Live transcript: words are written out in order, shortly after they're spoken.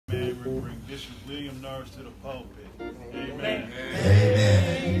Bishop William Norris to the pulpit. Amen.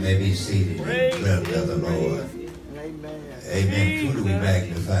 Amen. You may be seated in the presence of the Lord. Amen. Truly we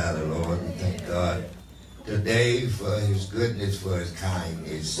magnify the Lord. We thank God today for his goodness, for his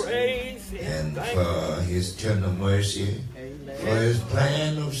kindness, and for his tender mercy, for his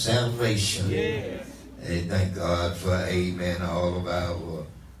plan of salvation. And thank God for, amen, all of our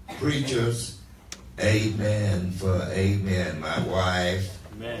preachers. Amen. For, amen, my wife.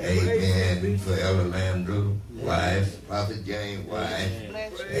 Amen. For Elder Landry, wife, Prophet James, wife.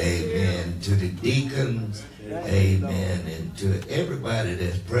 Amen. To the deacons. Amen. And to everybody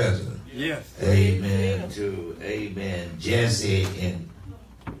that's present. Yes. Amen. To, amen, Jesse and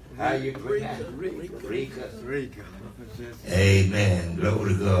how you pronounce it? Rika. Amen.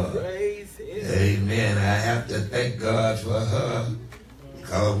 Glory to God. Amen. I have to thank God for her,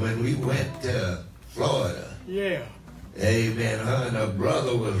 because when we went to Florida, amen, her and her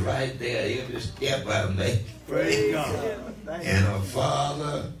brother was right there every step I made. Praise God. And her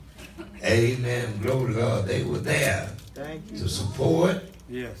father, amen, glory to God, they were there to support.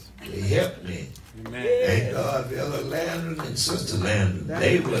 Yes. They helped me. Amen. Thank God for Elder Landon and Sister Landon.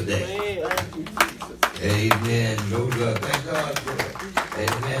 They were there. Amen. Glory to God. Thank God for,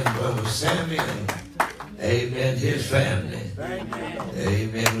 amen, Brother Sammy and, amen, his family.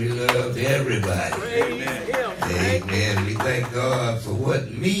 Amen. We love everybody. Amen. Amen. We thank God for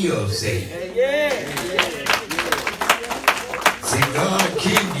what Mia said. See, God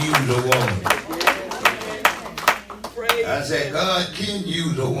can use a woman. I said, God can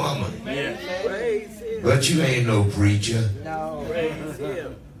use a woman. But you ain't no preacher.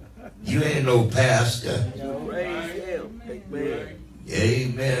 You ain't no pastor.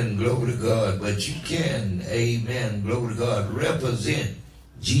 Amen. Glory to God. But you can, amen, glory to God, represent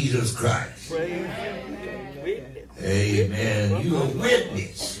Jesus Christ. Amen. You a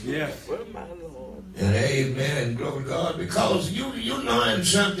witness. Yes. And amen, glory to God, because you learn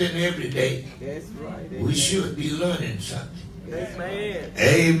something every day. We should be learning something.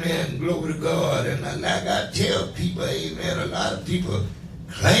 Amen, glory to God. And like I tell people, amen, a lot of people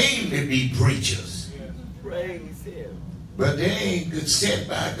claim to be preachers, but they ain't good sent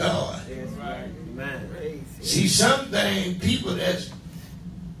by God. See, something people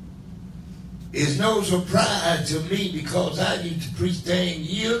is no surprise to me, because I used to preach things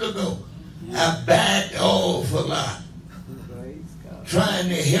years ago. I backed off a lot, trying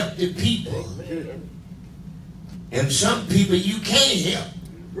to help the people. And some people you can't help.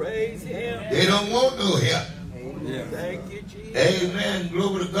 They don't want no help. Thank you, Jesus. Amen.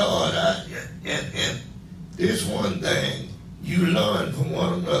 Glory to God. And this one thing you learn from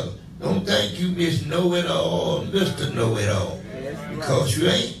one another. Don't think you Miss Know-It-All, Mr. Know-It-All, because you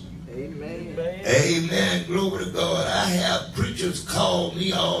ain't. Amen. Glory to God. I have preachers call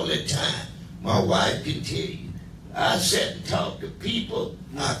me all the time. My wife can tell you. I sit and talk to people.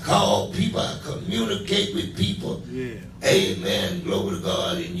 I call people. I communicate with people. Amen. Glory to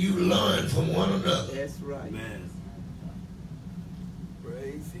God. And you learn from one another. That's right. Man.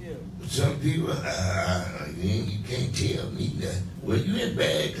 Praise him. Some people, you can't tell me that. Well, you in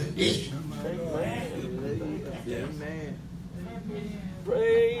bad condition. Amen.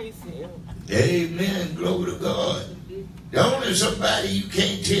 Praise him. Amen. Glory to God. The only somebody you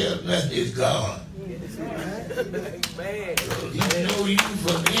can't tell nothing is God. Amen. He know you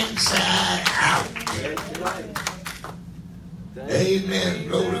from inside out. Amen.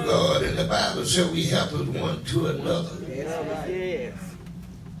 Glory to God. And the Bible says we help us one to another. Yes.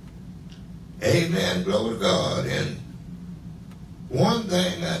 Amen. Glory to God. And one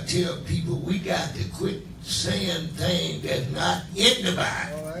thing I tell people, we got to quit saying things that's not in the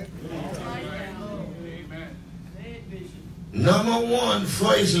Bible. Number one,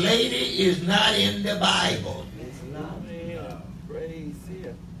 First Lady is not in the Bible. Praise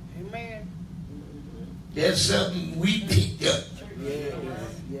him. Amen. That's something we picked up. Yes.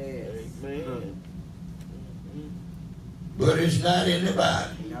 Amen. But it's not in the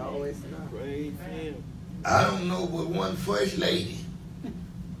Bible. No, it's not. Praise him. I don't know but one First Lady.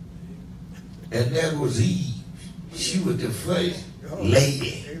 And that was Eve. She was the first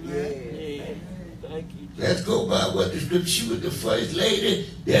lady. Let's go by what the scripture. She was the first lady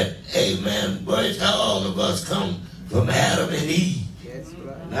that, amen, birthed all of us come from Adam and Eve. That's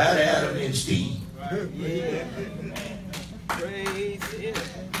right. Not Adam and Steve. Yeah. Praise him.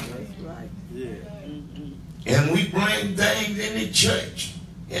 That's right. Yeah. And we bring things in the church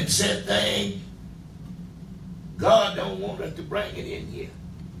and say things God don't want us to bring it in here.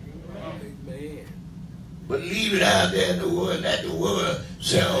 Amen. But leave it out there in the world. Let the world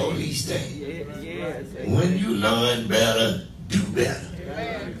say all these things. Yes. When you learn better, do better.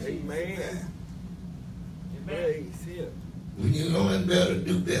 Amen. When you knowing better,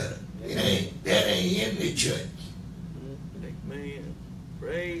 do better. That ain't in the church. Amen.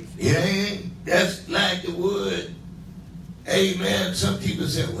 Praise It ain't. That's like the word. Amen. Some people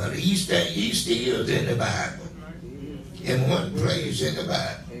say, well, Easter is in the Bible. In one place in the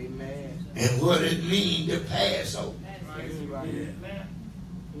Bible. Amen. And what it means to Passover. That's right.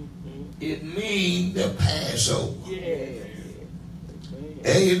 It means the Passover. Yes.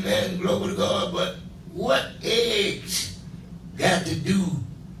 Amen. Glory to God. But what eggs got to do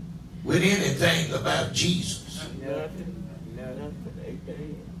with anything about Jesus? Nothing. Nothing.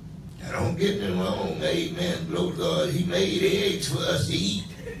 Amen. Now don't get me wrong. Amen. Glory to God. He made eggs for us to eat.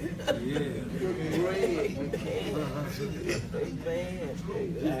 Amen.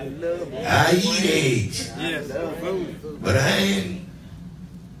 I love it. I eat eggs. Yes. Food. But I ain't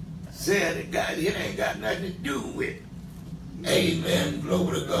saying it ain't got nothing to do with, amen,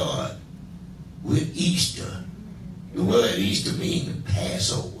 glory to God, with Easter. The word Easter means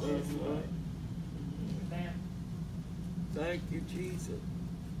Passover. Thank you, Jesus.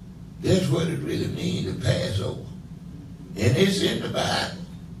 That's what it really means, the Passover. And it's in the Bible.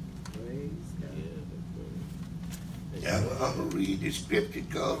 I'm going to read the scripture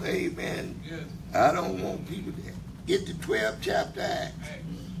because, amen, I don't want people to get the 12th chapter Acts.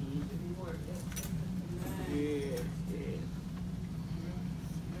 Yeah.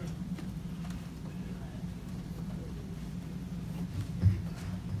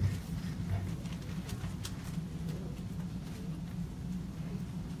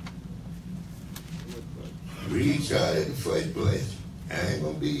 Read out in the first place. I ain't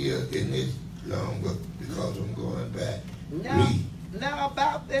going to be here in this long because I'm going back. Now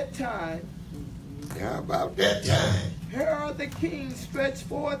about that time, Herod the king stretched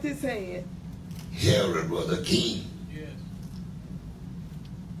forth his hand. Herod was a king. Yes.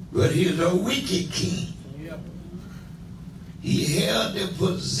 But he was a wicked king. Yep. He held the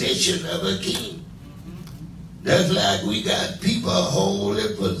position of a king. That's like we got people hold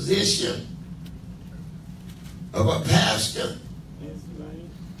the position of a pastor,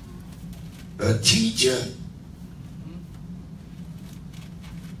 a teacher,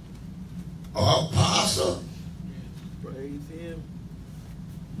 or apostle. Praise him.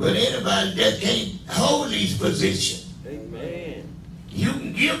 But anybody that can't hold these positions, amen. You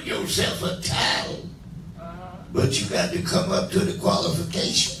can give yourself a title, but you got to come up to the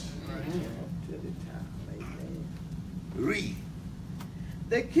qualification. Read.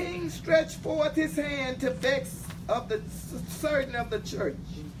 The king stretched forth his hand to vex of the certain of the church.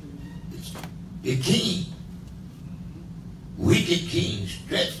 The king, wicked king,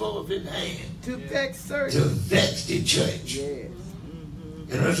 stretched forth his hand to vex certain. To vex the church. Yes.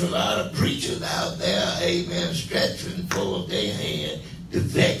 And there's a lot of preachers out there, amen, stretching forth their hand to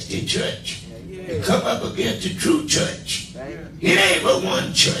vex the church. To come up against the true church. It ain't but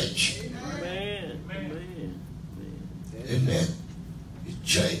one church. Amen. Amen. The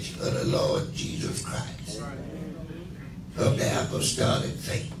church of the Lord Jesus Christ. Of the apostolic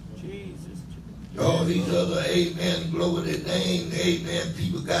faith. All these other, amen, glory to the name, amen,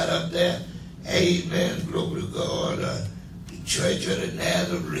 people got up there, amen, glory to God, the Church of the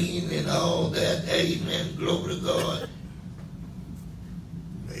Nazarene and all that, amen, glory to God.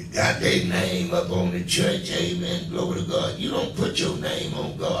 They got their name up on the church, amen, glory to God. You don't put your name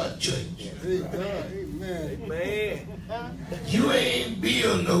on God's church. Amen. You ain't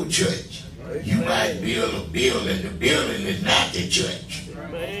build no church. You might build a building. The building is not the church.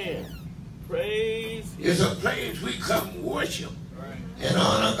 Amen. Praise. It's a place we come worship and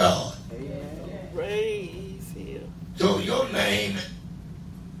honor God. Praise him. So your name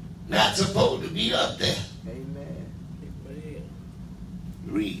not supposed to be up there. Amen. Amen.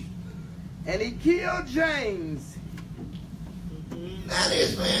 Read. And he killed James. Now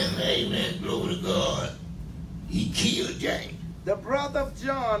this man, amen, glory to God, he killed James. The brother of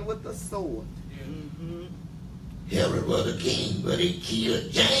John with the sword. Herod was a king, but he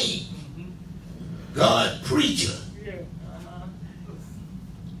killed James. God preacher.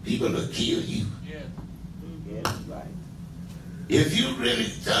 People will kill you. Right. If you really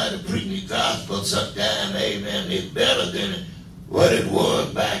start to preach the gospel sometime, amen, it's better than what it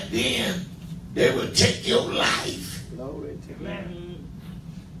was back then. They would take your life. Glory to God.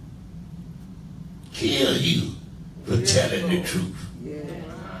 Kill you for telling the truth. Yeah.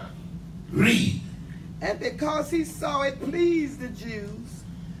 Read. And because he saw it pleased the Jews.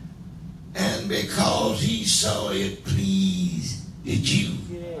 And because he saw it pleased the Jews.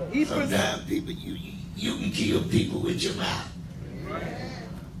 He Sometimes people, you can kill people with your mouth.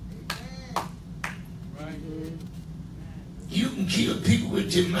 You can kill people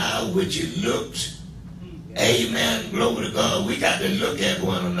with your mouth, with your looks, Amen. Glory to God. We got to look at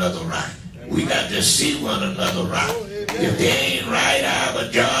one another right. We got to see one another right. If they ain't right, our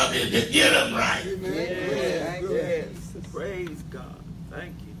job is to get them right. Yes. Praise God.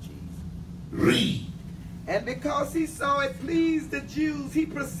 Thank you, Jesus. Read. And because he saw it pleased the Jews, he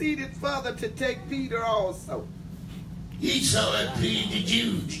proceeded further to take Peter also. He saw it pleased the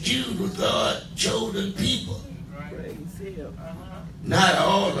Jews. The Jews were God's chosen people. Praise him. Not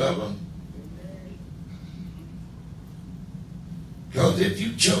all of them. Because if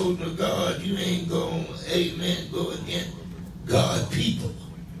you chosen of God, you ain't going to, amen, go against God's people.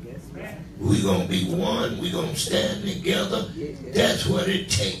 We're going to be one. We're going to stand together. That's what it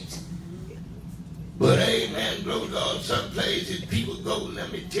takes. But amen, glory to God, some places people go,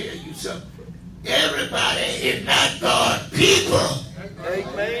 let me tell you something. Everybody is not God's people.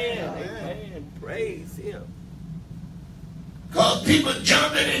 Amen. Amen. Praise him. Because people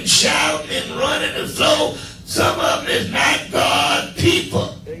jumping and shouting and running the floor, some of them is not God's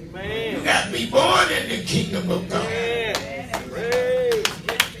people. Amen. You got to be born in the kingdom of God. Yes. Praise.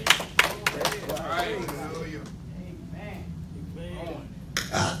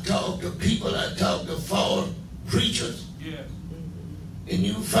 I talk to people, I talk to false preachers, and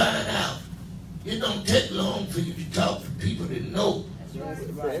you find out it don't take long for you to talk to people that know.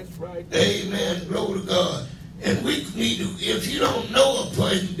 That's right. Amen, glory to God. And we need to, if you don't know a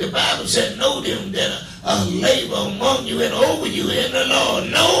person, the Bible said, know them that are labor among you and over you in the Lord.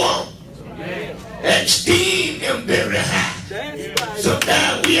 Know them. Esteem them very high. That's right.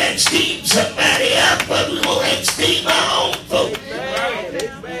 Sometimes we esteem somebody else, but we won't esteem our own folks.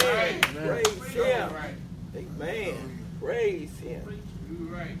 Amen. Amen. Praise him. Amen. Praise him.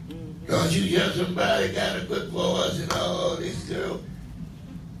 Because you hear somebody got a good voice and all this girl.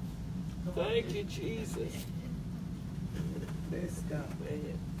 Thank you, Jesus. Let's go.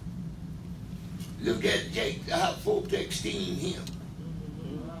 Man. Look at Jake, how folks esteem him.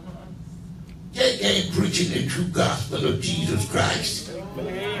 Jake ain't preaching the true gospel of Jesus Christ.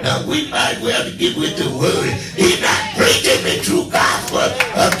 Amen. Now we might well get with the word. He's not preaching the true gospel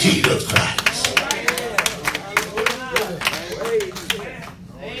of Jesus Christ.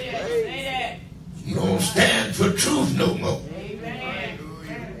 You don't stand for truth no more.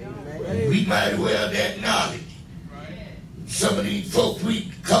 We might well acknowledge. Some of these folks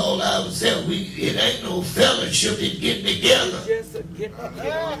we call ourselves, it ain't no fellowship in getting together. Just a get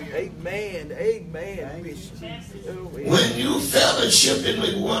together. Amen. Amen. Bishop. When you fellowshipping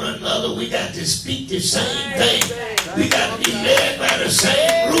with one another, we got to speak the same thing. We got to be led by the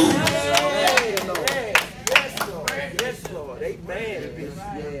same rules. Yes, Lord. Yes, Lord. Amen. Bishop.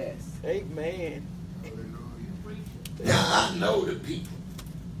 Yes. Amen. Now I know the people.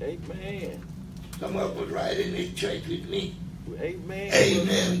 Amen. Some of them was right in this church with me. Amen.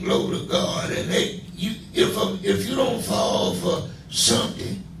 Amen. Glory to God. And if you don't fall for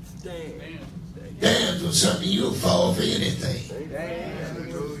something, stand for something, you'll fall for anything.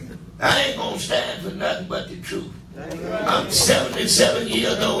 I ain't gonna stand for nothing but the truth. I'm 77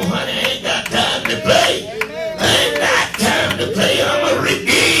 years old, honey. I ain't got time to play. I ain't got time to play. I'm gonna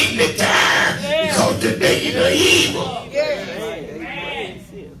redeem the time because the days are evil.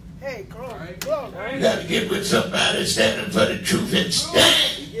 You got to get with somebody standing for the truth and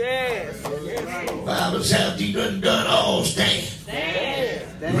stand. Yes. The Bible says he done all stand.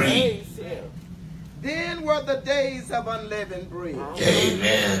 Read. Then were the days of unleavened bread.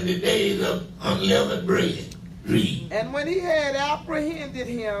 Amen. The days of unleavened bread. Read. And when he had apprehended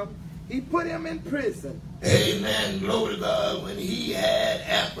him, he put him in prison. Amen. Glory to God. When he had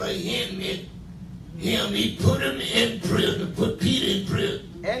apprehended him, he put him in prison, put Peter in prison.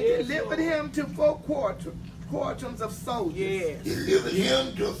 And delivered him to 4 quarters of soldiers. Yes. Delivered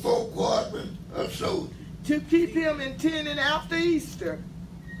him to 4 quarters of soldiers. To keep him intending after Easter.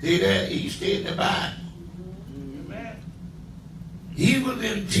 See that? Easter in the Bible. Amen. He was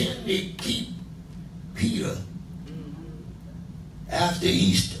intending to keep Peter after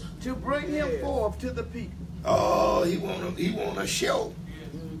Easter. To bring him forth to the people. Oh, he want a show.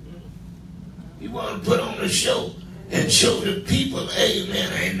 He want to put on a show and show the people,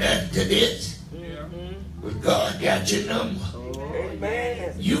 amen, ain't nothing to this. But God got your number.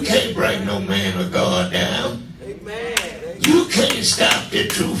 Amen. You can't bring no man of God down. Amen. You can't stop the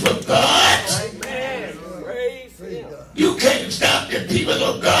truth of God. Amen. Praise him. You can't stop the people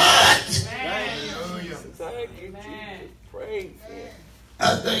of God. Thank you, Jesus. Praise him.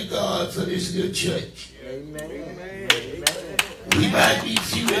 I thank God for this good church. Amen. Amen. We might be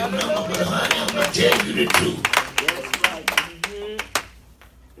few in number, but honey, I'm going to tell you the truth.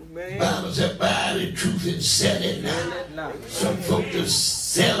 Amen. Bible said, buy the truth and sell it not. Some folks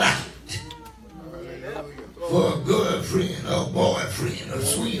just sell out.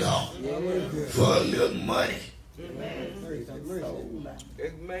 sweetheart for a little money.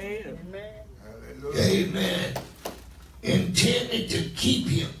 Amen. Amen. Intended to keep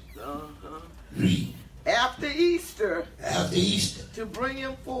him. Read. After Easter. After Easter. To bring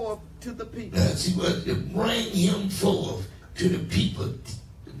him forth to the people. Now see what? To bring him forth to the people.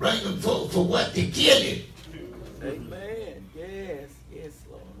 To bring him forth for what? To kill him. Amen. Yes. Yes,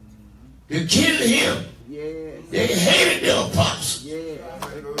 Lord. To kill him. Yes. They hated the apostles. Yes.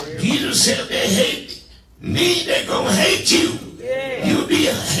 Jesus said they hate me, they're going to hate you. Yes. You'll be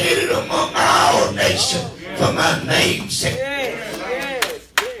hated among all nations for my name's sake. Yes.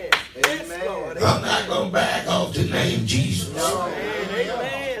 Yes. Yes. Yes, Lord. I'm not going to back off the name Jesus.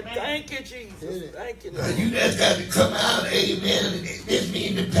 Amen. Thank you, Jesus. Thank you, Now, Lord. you just got to come out, amen. This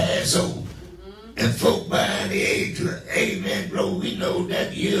means the Passover. And folk buying the eggs, amen, bro. We know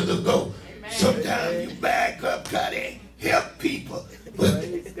that years ago. Sometimes you back up, try to help people. But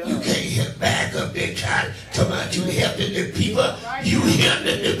you can't back up there trying to talk about you helping the people. You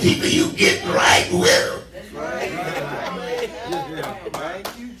hindering the people. You get right with them. Thank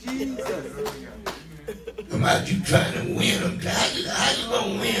you, Jesus. About you trying to win them. How you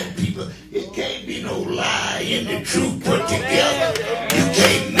going to win people? It can't be no lie in the truth put together. You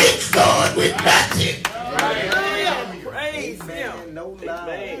can't mix God with nothing. Praise Him. No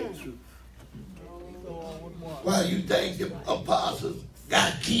lie. Why you think the apostles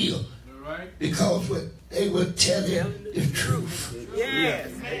got killed? Because what they were telling the truth. Yes.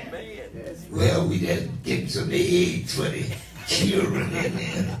 Amen. Well, we just get some eggs for the children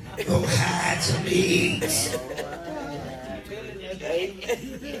and go hide some eggs.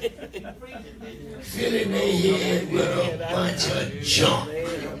 Filling their head with a bunch of junk.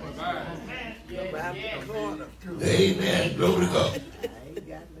 Amen. Glory to God.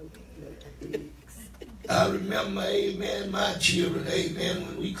 I remember, amen, my children, amen,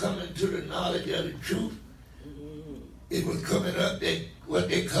 when we come into the knowledge of the truth, it was coming up that what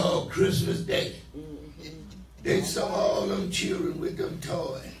they call Christmas Day. They saw all them children with them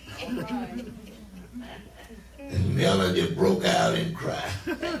toys. And Melody broke out and cried.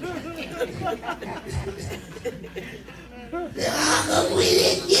 How come we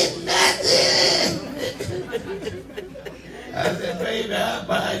didn't get nothing? I said, baby, I'll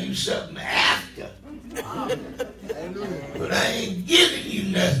buy you something after. But I ain't giving you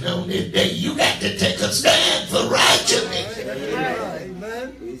nothing on this day. You got to take a stand for righteousness.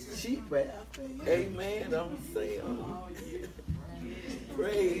 Amen. It's cheap after. Amen. I'm saying.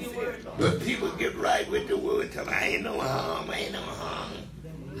 Praise Him. But people get right with the word. Tell me, ain't no harm, ain't no harm.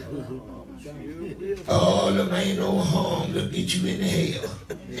 All of them ain't no harm to get you in hell.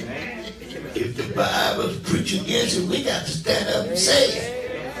 If the Bible's preach against it, we got to stand up and say it.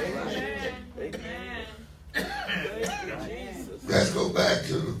 Let's go back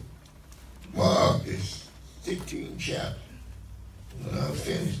to Mark, the 16th chapter. When I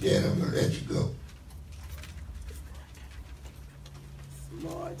finish that, I'm going to let you go.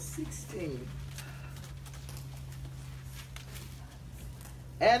 Mark 16.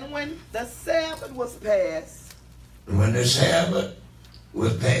 And when the Sabbath was past,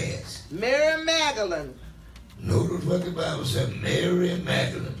 Mary Magdalene. Notice what the Bible said, Mary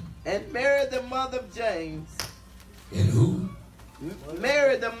Magdalene. And Mary the mother of James. And who?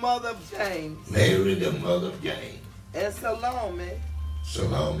 Mary the mother of James. Mary the mother of James. And Salome.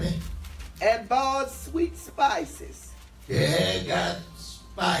 Salome. And bought sweet spices. They had got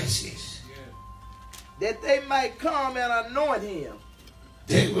spices. That they might come and anoint him.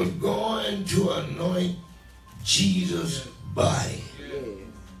 They was going to anoint Jesus' body. Yes.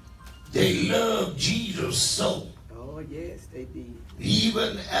 They loved Jesus so. Oh, yes, they did.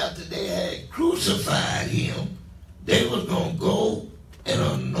 Even after they had crucified him, they was going to go and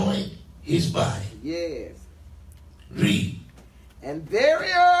anoint his body. Yes. Read. And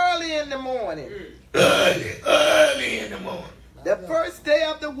very early in the morning. Early in the morning. The first day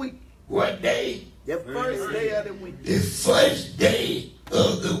of the week. What day? The first day of the week. The first day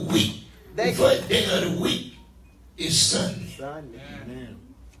of the week. The first day of the week is Sunday. Sunday. Amen.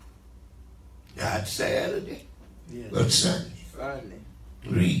 Not Saturday, but Sunday. Sunday.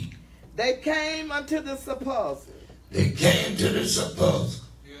 Read. They came unto the sepulchre. They came to the sepulchre.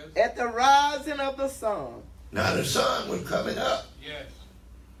 At the rising of the sun. Now the sun was coming up. Yes.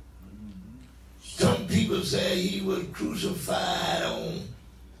 Some people say he was crucified on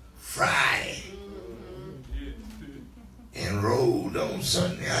Friday and rolled on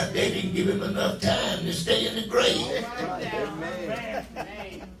Sunday. They didn't give him enough time to stay in the grave. Amen.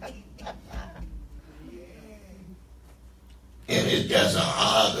 And it's just an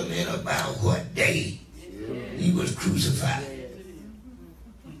argument about what day he was crucified.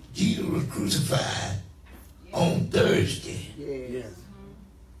 Jesus was crucified on Thursday. Yes.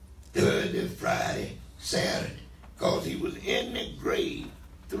 Thursday, Friday, Saturday. Because he was in the grave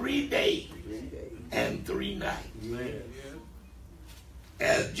 3 days and 3 nights. Amen.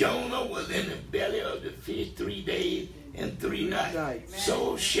 As Jonah was in the belly of the fish 3 days and 3 nights,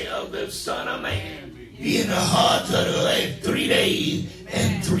 so shall the Son of Man be in the heart of the earth 3 days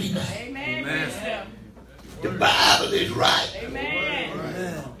and 3 nights. Amen. The Bible is right.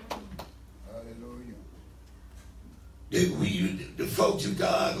 Amen. The folks who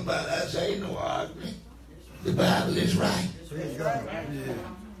talk about us ain't no argument. The Bible is right.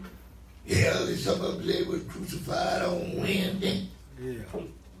 Yeah, some of them they were crucified on Wednesday.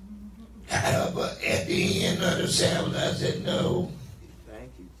 Got up at the end of the Sabbath. I said, no.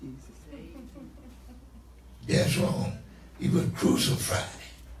 Thank you, Jesus. That's wrong. He was crucified.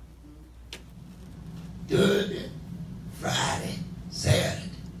 Thursday, Friday, Saturday.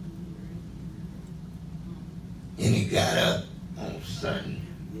 And he got up on Sunday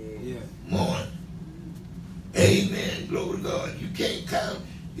morning. Amen. Glory to God. You can't count.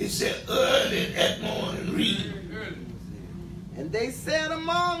 It said early that morning. Read. And they said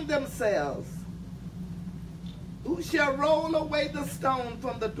among themselves, who shall roll away the stone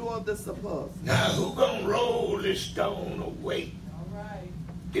from the door of the sepulchre? Now, who gonna roll this stone away? All right.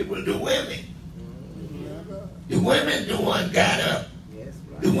 It was the women. The women the one got up. Yes,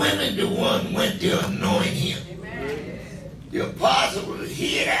 right. The women the one went to anoint him. Amen. The apostle was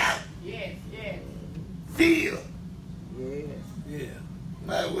hid out. Yes, yes. Filled. Yes,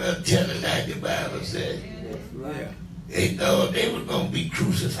 Might well tell it like the Bible said. that's right. They thought they were gonna be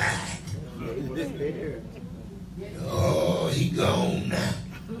crucified. They were there. Oh, he gone now.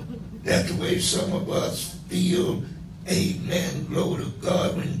 That's the way some of us feel. Amen. Glory to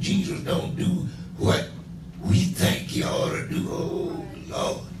God when Jesus don't do what we think he ought to do. Oh,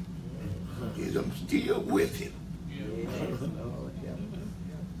 Lord. Because I'm still with him.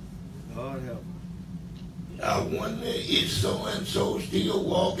 Lord help. I wonder if so-and-so still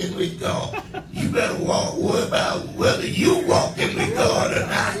walking with God. You better worry about whether you walking with God or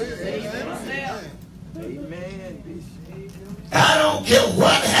not. Amen, Bishop. I don't care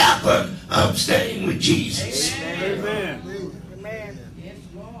what happened, I'm staying with Jesus. Amen. Yes,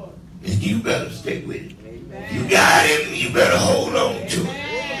 Lord. And you better stay with him. Amen. You got him, you better hold on to him.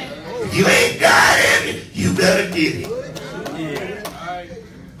 If you ain't got him, you better get him.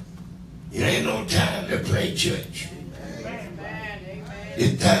 It ain't no time to play church. Amen. Amen.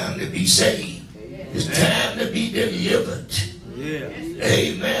 It's time to be saved. It's time to be delivered.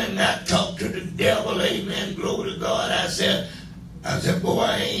 Amen. Not talk to the devil. Amen. Glory to God. I said, boy,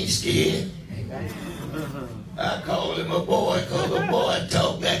 I ain't scared. I call him a boy because a boy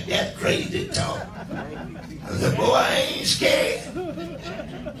talk like that crazy talk. I said, boy, I ain't scared.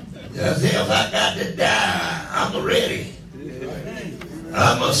 I said, if I got to die, I'm ready.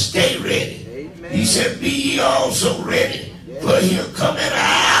 I'm going to stay ready. He said, be ye also ready, for he'll come in an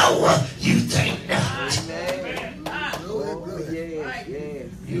hour you think not.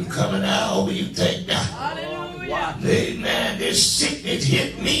 You come in an hour you think not. Hallelujah. Amen. This sickness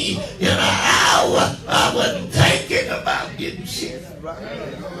hit me in an hour I wasn't thinking about getting sick.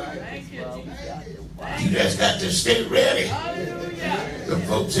 Thank you, Jesus. You just got to stay ready. Hallelujah. The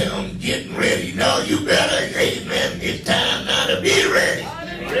folks say, I'm getting ready. No, you better, amen, it's time now to be ready.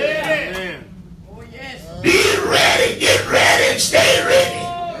 Hallelujah. Oh, yes. Be ready, get ready, and stay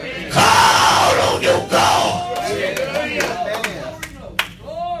ready. Call on your God.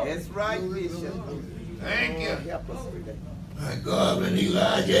 That's right, Bishop. Thank you. Help us today. My God, when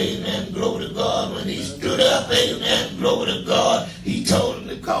Elijah, amen, glory to God, when he stood up, amen, glory to God, he told him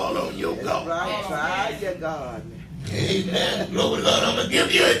to call on your That's God. right. Try your God. Amen, glory to God, I'm going to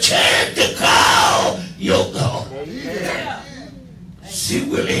give you a chance to call your God. Amen. See,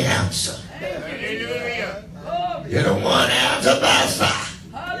 will he answer? Hallelujah. You're the one answer by fire.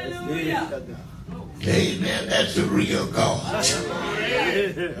 Hallelujah. Amen, that's the real God.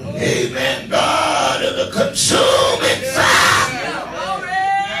 Amen, God is a consuming fire.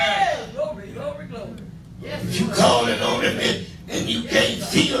 Glory, glory, glory. Yes, If you calling on him and you can't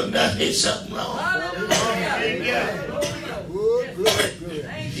feel nothing, there's something wrong. hallelujah.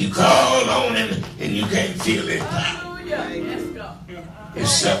 If you call on him and you can't feel his power, Hallelujah. Yes, God.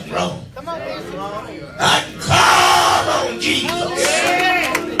 there's something wrong. I can call on Jesus.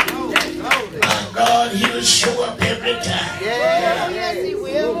 My God, he'll show up every time. Yes, he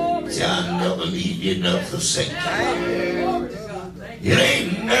will. See, I'll never leave you nor forsake you. Glory to God. Thank you. It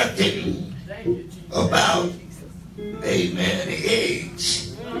ain't nothing Thank you, Jesus. about, amen,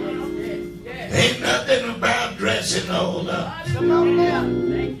 eggs. Yes. Ain't nothing about dressing all up. Hallelujah.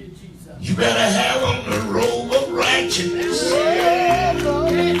 Thank you, Jesus. You better have on the robe of righteousness.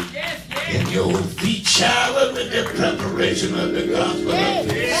 And your feet showered with the preparation of the gospel of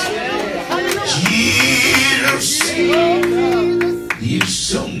peace. Jesus, He is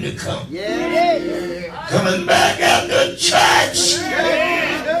soon to come. Coming back out the church.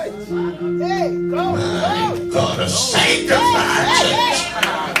 My God, a sanctified church.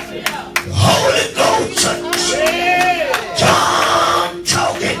 The Holy Ghost church. Tongue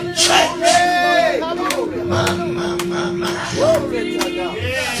talking church. My.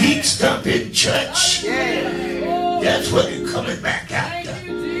 Feet stomping church. That's what you're coming back after.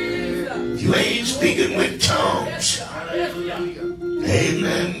 If you ain't speaking with tongues,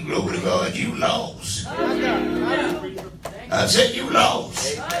 amen, glory to God, you lost. I said you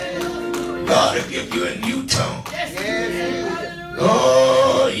lost. God will give you a new tongue.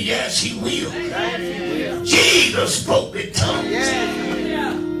 Oh, yes, He will. Jesus spoke with tongues.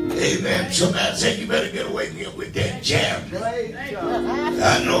 Amen. Somebody said you better get away from here with that jabbing.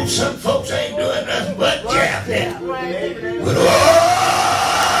 I know some folks ain't doing nothing but jabbing. But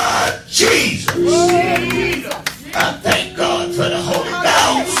oh, Jesus. I thank God for the Holy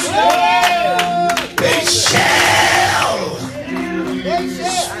Ghost. They shall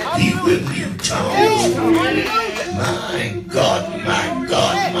speak with you tongues. My God, my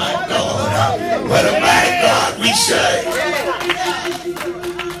God, my God. What a mighty God we serve.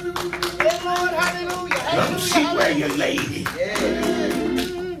 Come see where your lady.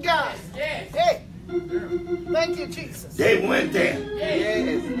 God. Hey. Thank you, Jesus. They went there.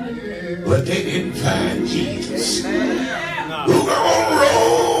 But they didn't find Jesus. Who gonna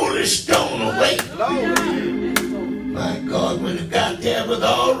roll the stone away? My God, when it got there, it was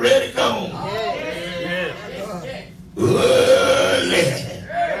already gone. Early.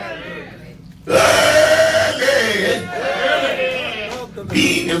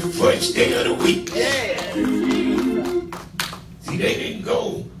 Being the first day of the week. See, they didn't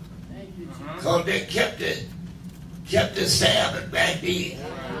go because they kept the Sabbath back then.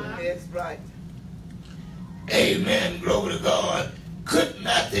 That's right. Amen. Glory to God. Could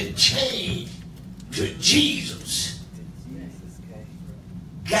nothing change to Jesus?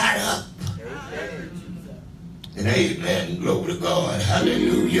 Got up. And amen. Glory to God.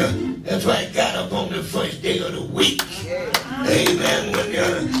 Hallelujah. That's why he got up on the first day of the week. Amen. When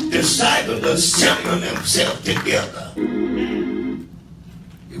the disciples assembled themselves together.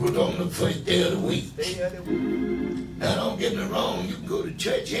 It was on the first day of the week. Now don't get me wrong. You can go to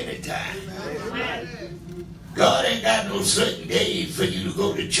church anytime. God ain't got no certain day for you to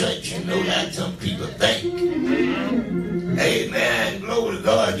go to church. You know, like some people think. Amen. Glory to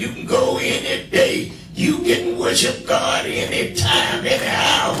God. You can go any day. You can worship God any time, any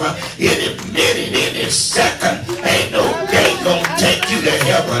hour, any minute, any second. Ain't no day gonna take you to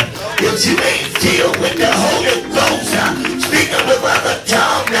heaven if you ain't filled with the Holy Ghost, speaking with other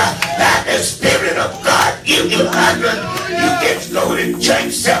tongue, that the Spirit of God give you utterance. You can go to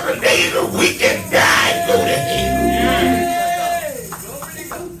church 7 days a week and die and go to hell.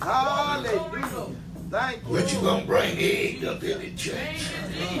 Hallelujah. Thank you. What you gonna bring eggs up in the church?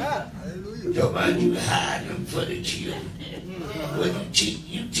 Talk about you hiding them for the children. What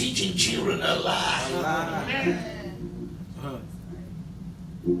you teaching children a lie?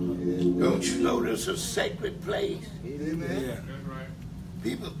 Don't you know this is a sacred place? Amen.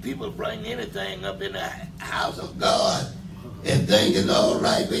 People bring anything up in the house of God and think it's all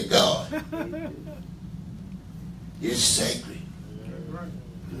right with God. It's sacred.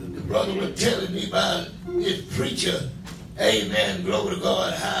 The brother was telling me about his preacher. Amen. Glory to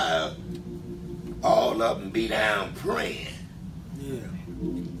God. How all of them be down praying.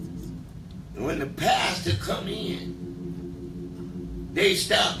 And when the pastor come in, they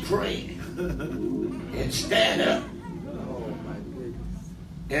stop praying and stand up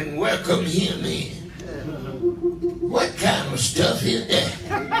and welcome him in. What kind of stuff is that?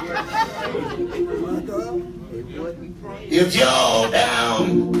 If y'all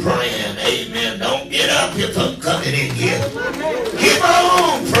down praying, amen, don't get up here from coming in here. Keep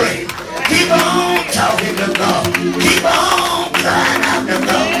on praying. Keep on talking to God. Keep on crying out to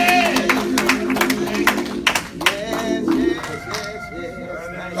God.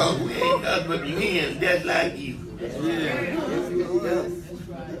 Oh, we ain't nothing but men just like you.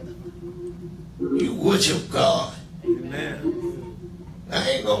 You worship God. Amen. I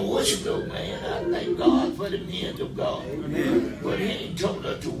ain't gonna worship no man. I thank God for the men of God. Amen. But He ain't told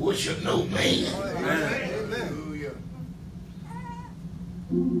us to worship no man. Amen.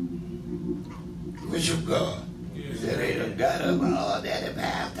 Worship God. He said they done got up all that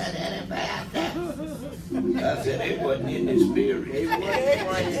about that. I said they wasn't in the spirit. They wasn't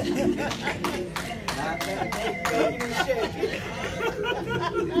praying.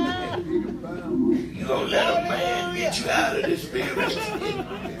 You gonna let a man get you out of the spirit?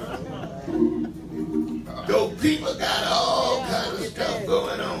 Those people got all kind of stuff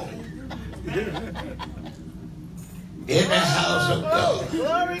going on in the house of God.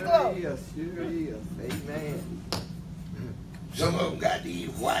 Glory, glory. Yes, sure is. Amen. Some of them got these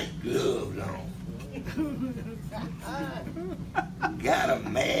white gloves on. Got a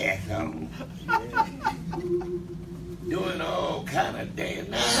mask on. Doing all kind of dance.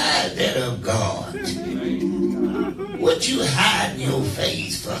 Now hide that of God. What you hiding your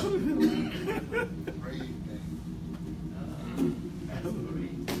face from?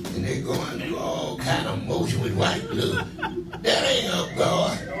 And they're going through all kind of motion with white gloves. That ain't of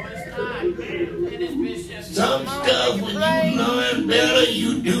God. Some stuff when you learn better,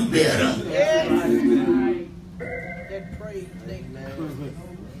 you do better.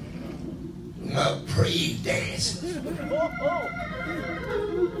 Praise dancers.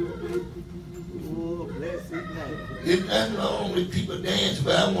 Oh, bless his name. There's nothing wrong with people dancing,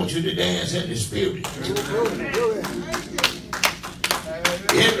 but I want you to dance in the spirit.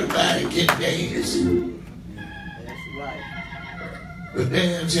 Everybody can dance. That's right. But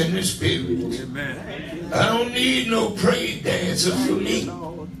dance in the spirit. I don't need no praise dancers for me.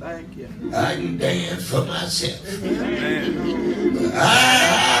 Oh, thank you. I can dance for myself.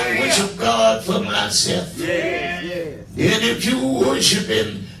 I worship God for myself. Yes. And if you worship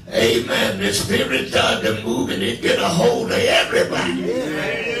Him, amen, the Spirit starts to move and it get a hold of everybody.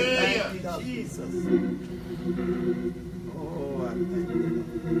 Thank you, Jesus. Oh, I thank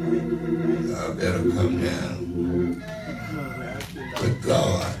you. I better come down. But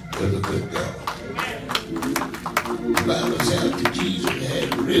God was a good God. The Bible says after Jesus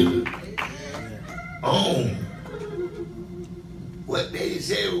had risen on what they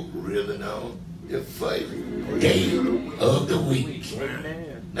say risen on the first day of the week.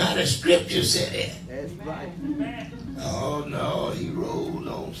 Amen. Now the scripture said that. That's right. Oh no, he rose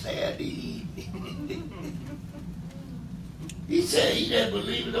on Saturday evening. He said he that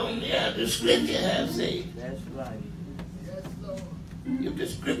believeth on me as the scripture have said. That's right. If the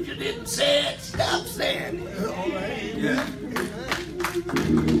scripture didn't say it, stop saying it. Thank you,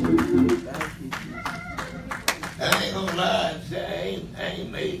 Jesus. I ain't gonna lie and say I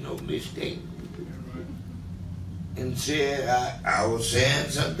ain't made no mistake. And said I was saying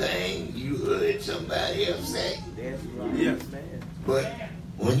something you heard somebody else say. That's right. Yes, man. But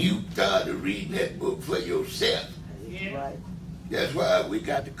when you started reading that book for yourself, That's right. that's why we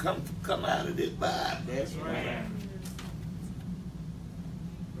got to come out of this Bible That's right.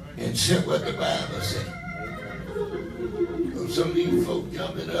 and see what the Bible said. Some of these folk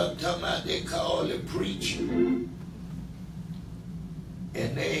jumping up talking about they call it preach. And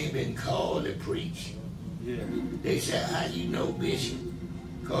they ain't been called to preach. Yeah. They say, how you know, Bishop?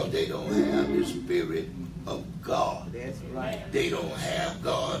 Because they don't have the Spirit of God. That's right. They don't have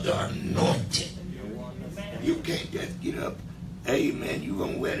God's anointing. You can't just get up, amen, you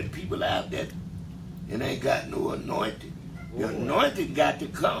gonna wear the people out that and ain't got no anointing. The anointing got to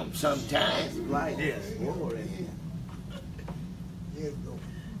come sometimes. That's right. Yes. Glory.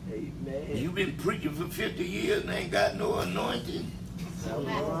 Amen. You've been preaching for 50 years and ain't got no anointing. So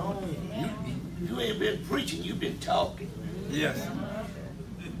wrong. You ain't been preaching, you've been talking. Yes.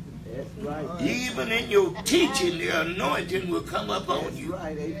 That's right. Even in your teaching, the anointing will come up on That's you.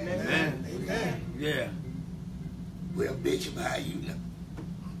 right. Amen. Amen. Amen. Yeah. Well, Bishop, how you know?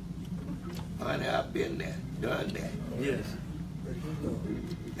 Honey, I've been there, done that. Yes.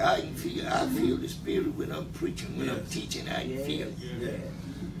 I feel the Spirit when I'm preaching, when I'm Yes. teaching, I can feel it. Yeah.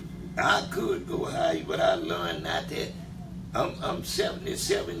 I could go higher, but I learned not that. I'm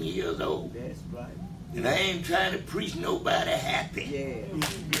 77 years old, That's right. and I ain't trying to preach nobody happy. Yeah.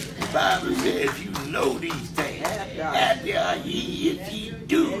 The Bible says if you know these things, happy are ye if ye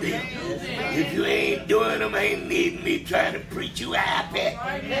do them. If you ain't doing them, ain't needing me trying to preach you happy.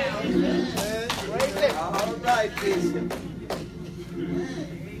 All right, Bishop.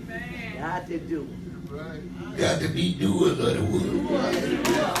 Got to do. Got to be doers of the word.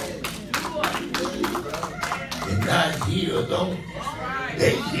 And not hearers only.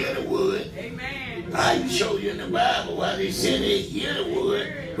 They hear the word. I can show you in the Bible why they say they hear the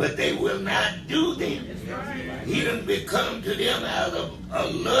word, but they will not do them. He done become to them out of a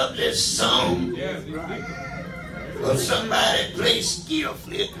lovely song. Or somebody play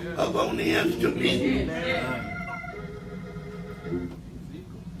skillfully upon the instrument.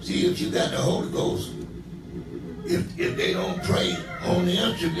 See, if you got the Holy Ghost, If they don't play on the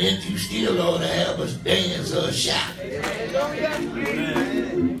instrument, you still ought to have a dance or a shout. Amen.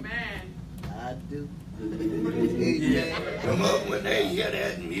 I do. Come up when they hear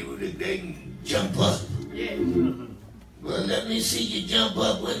that music, they can jump up. Yes. Well, let me see you jump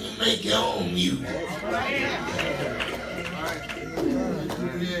up when you make your own music.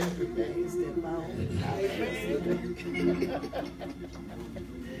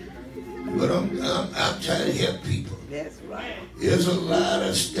 But I'm trying to help people. That's right. There's a lot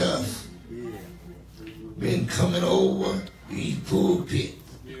of stuff been coming over these pulpits.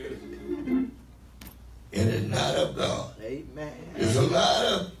 And it's not of God. Amen. There's a lot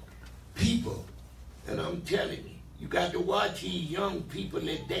of people, and I'm telling you, you got to watch these young people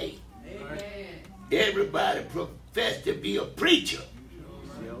today. Amen. Everybody profess to be a preacher.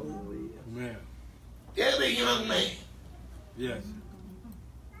 Amen. Every young man. Yes.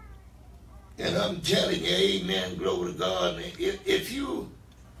 And I'm telling you, amen, glory to God. If you're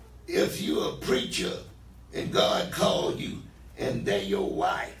a preacher and God called you and they're your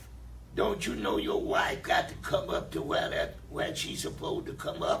wife, don't you know your wife got to come up to where she's supposed to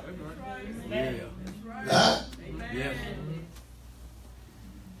come up? Yeah. Huh? Yes.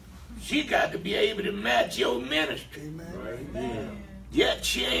 She got to be able to match your ministry. Yeah. Yet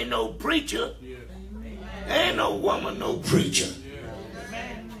she ain't no preacher. Ain't no woman no preacher.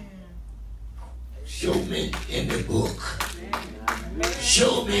 Show me in the book.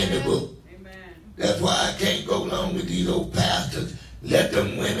 Show me in the book. That's why I can't go along with these old pastors. Let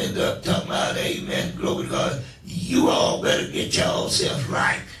them women up talking about, amen, glory to God. You all better get yourselves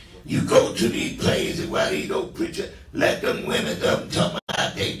right. You go to these places where these old preachers, let them women up talking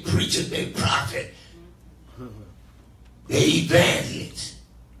about they preachers, they prophet, they evangelists,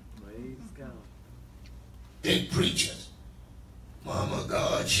 they preachers. Mama,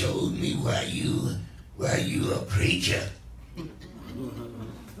 God showed me why you a preacher.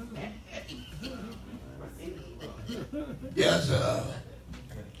 There's a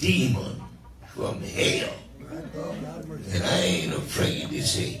demon from hell, and I ain't afraid to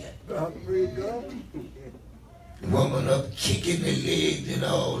say it. The woman up kicking the legs and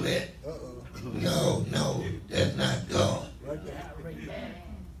all that. No, that's not God.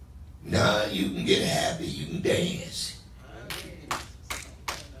 Now you can get happy, you can dance.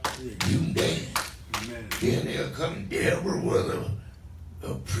 You can dance. Then they'll come Deborah with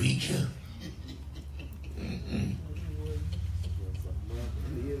a preacher.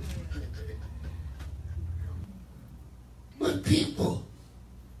 But people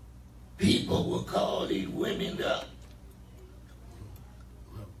will call these women up.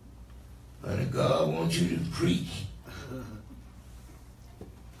 Honey, God wants you to preach.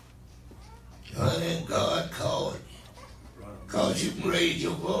 Honey, God called you. Because you can raise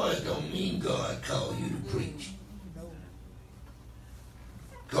your voice don't mean God called you to preach.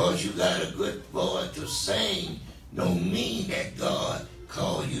 Because you got a good voice to sing don't mean that God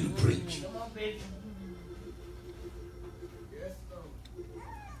called you to preach.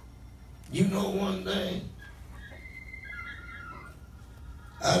 You know one thing?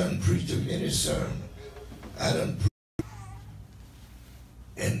 I done preached a many sermons. I done preached.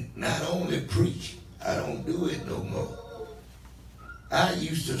 And not only preach, I don't do it no more. I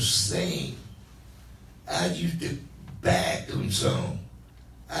used to sing. I used to back them songs.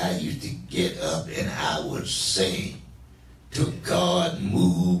 I used to get up and I would sing till God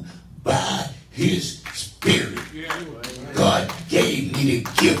moved by His Spirit. God gave me the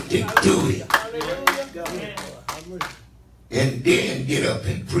gift to do it. And then get up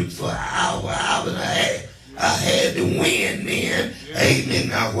and preach for an hour and a half. I had to win then. Amen.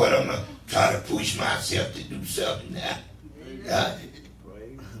 Now what am I try to push myself to do something now?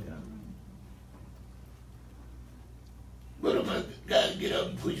 What am I got to get up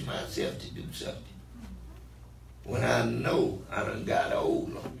and push myself to do something? When I know I done got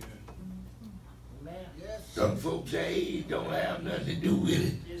older. Some folks say age don't have nothing to do with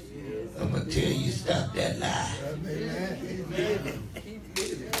it. I'm going to tell you, stop that lie.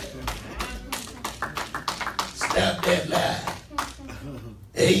 Stop that lie.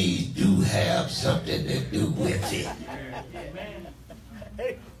 Age do have something to do with it.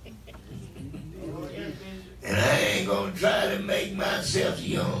 And I ain't going to try to make myself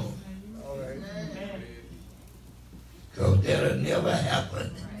young. Because that'll never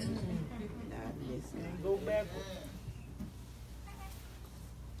happen.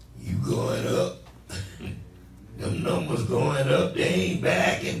 You going up. Them numbers going up, they ain't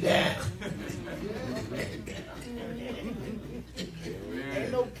backing down.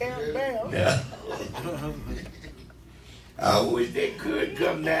 Ain't no countdown. No. I wish they could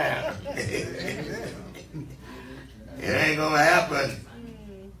come down. ain't going to happen.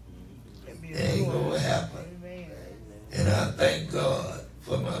 It ain't going to happen. And I thank God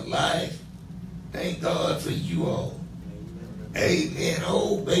for my life. Thank God for you all. Amen.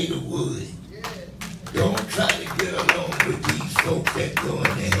 Obey the word. Don't try to get along with these folks that going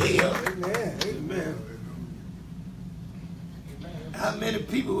to hell. Amen. Amen. How many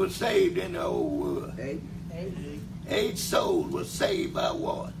people were saved in the old world? 8 souls were saved by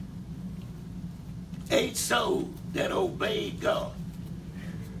what? 8 souls that obeyed God.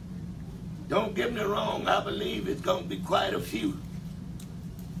 Don't get me wrong, I believe it's going to be quite a few.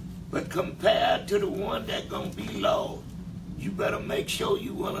 But compared to the one that's going to be lost, you better make sure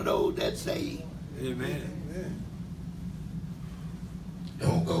you one of those that's saved. Amen.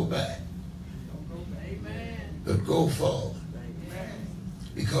 Don't go back. Amen. But go forward.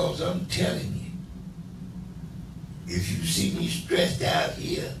 Because I'm telling you, if you see me stressed out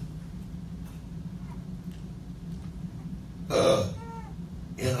here,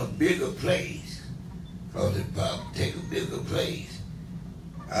 in a bigger place, because it probably take a bigger place,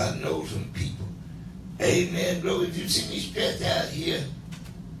 I know some people. Amen, bro. If you see me stressed out here,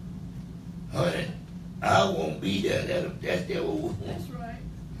 honey, I won't be there. That's the old one. That's right.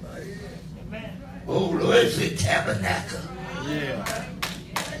 Amen. Old Lord's tabernacle. Yeah.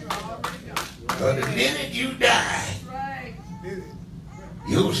 Because the minute you die, That's right.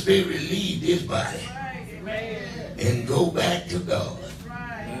 your spirit leave this body Amen. and go back to God. That's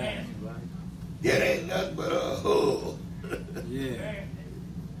right. That ain't nothing but a hole Yeah.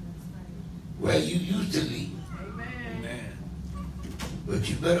 where you used to live. Amen. Amen. But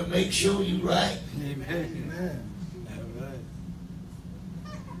you better make sure you right. Amen. All right.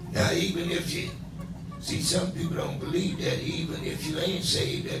 Now, even if you, see, some people don't believe that even if you ain't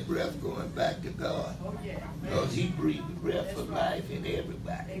saved, that breath going back to God. Oh, yeah. Because he breathed the breath of life in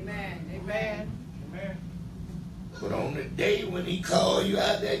everybody. Amen. Amen. Amen. But on the day when he called you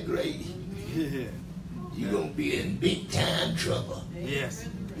out that grave, Yeah. you're going to be in big time trouble Yes.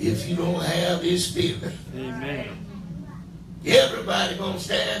 if you don't have his spirit. Amen. Everybody going to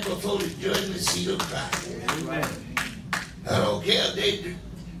stand before the judgment seat of Christ. Amen. I don't care if they do.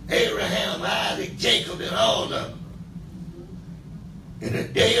 Abraham, Isaac, Jacob, and all of them. In the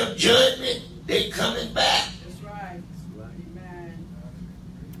day of judgment, they coming back. That's right. Amen.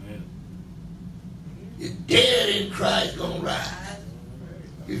 Amen. The dead in Christ gonna rise.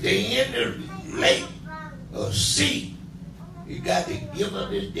 If they in the lake or sea, he got to give up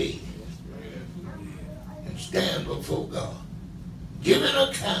his dead and stand before God. Give an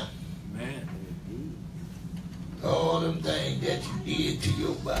account Amen. for all them things that you did to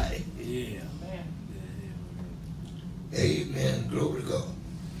your body. Yeah. Amen. Glory to God.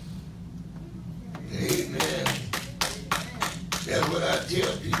 Amen. That's what I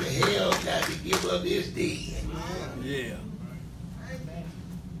tell people. Hell got to give up its dead. Yeah.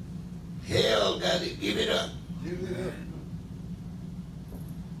 Hell got to give it up.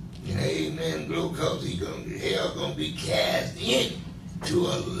 And amen. Glory, because hell gonna be cast into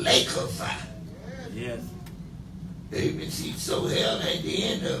a lake of fire. Yes. Amen. See, so hell ain't the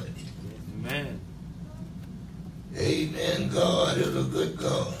end of it. Amen. Amen. God is a good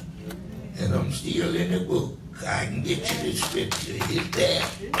God. And I'm still in the book. I can get you the scripture. It's there.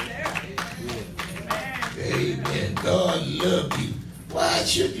 Amen. God loves you. Why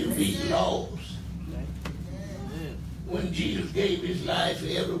should you be lost? When Jesus gave his life for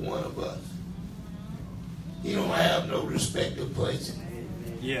every one of us. He don't have no respect of person.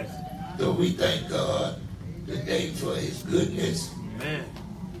 Yes. So we thank God today for his goodness. Amen.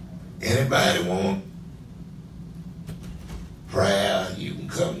 Anybody want prayer, you can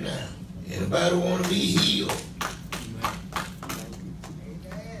come now. Anybody want to be healed,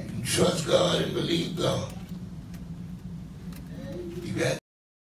 you can trust God and believe God.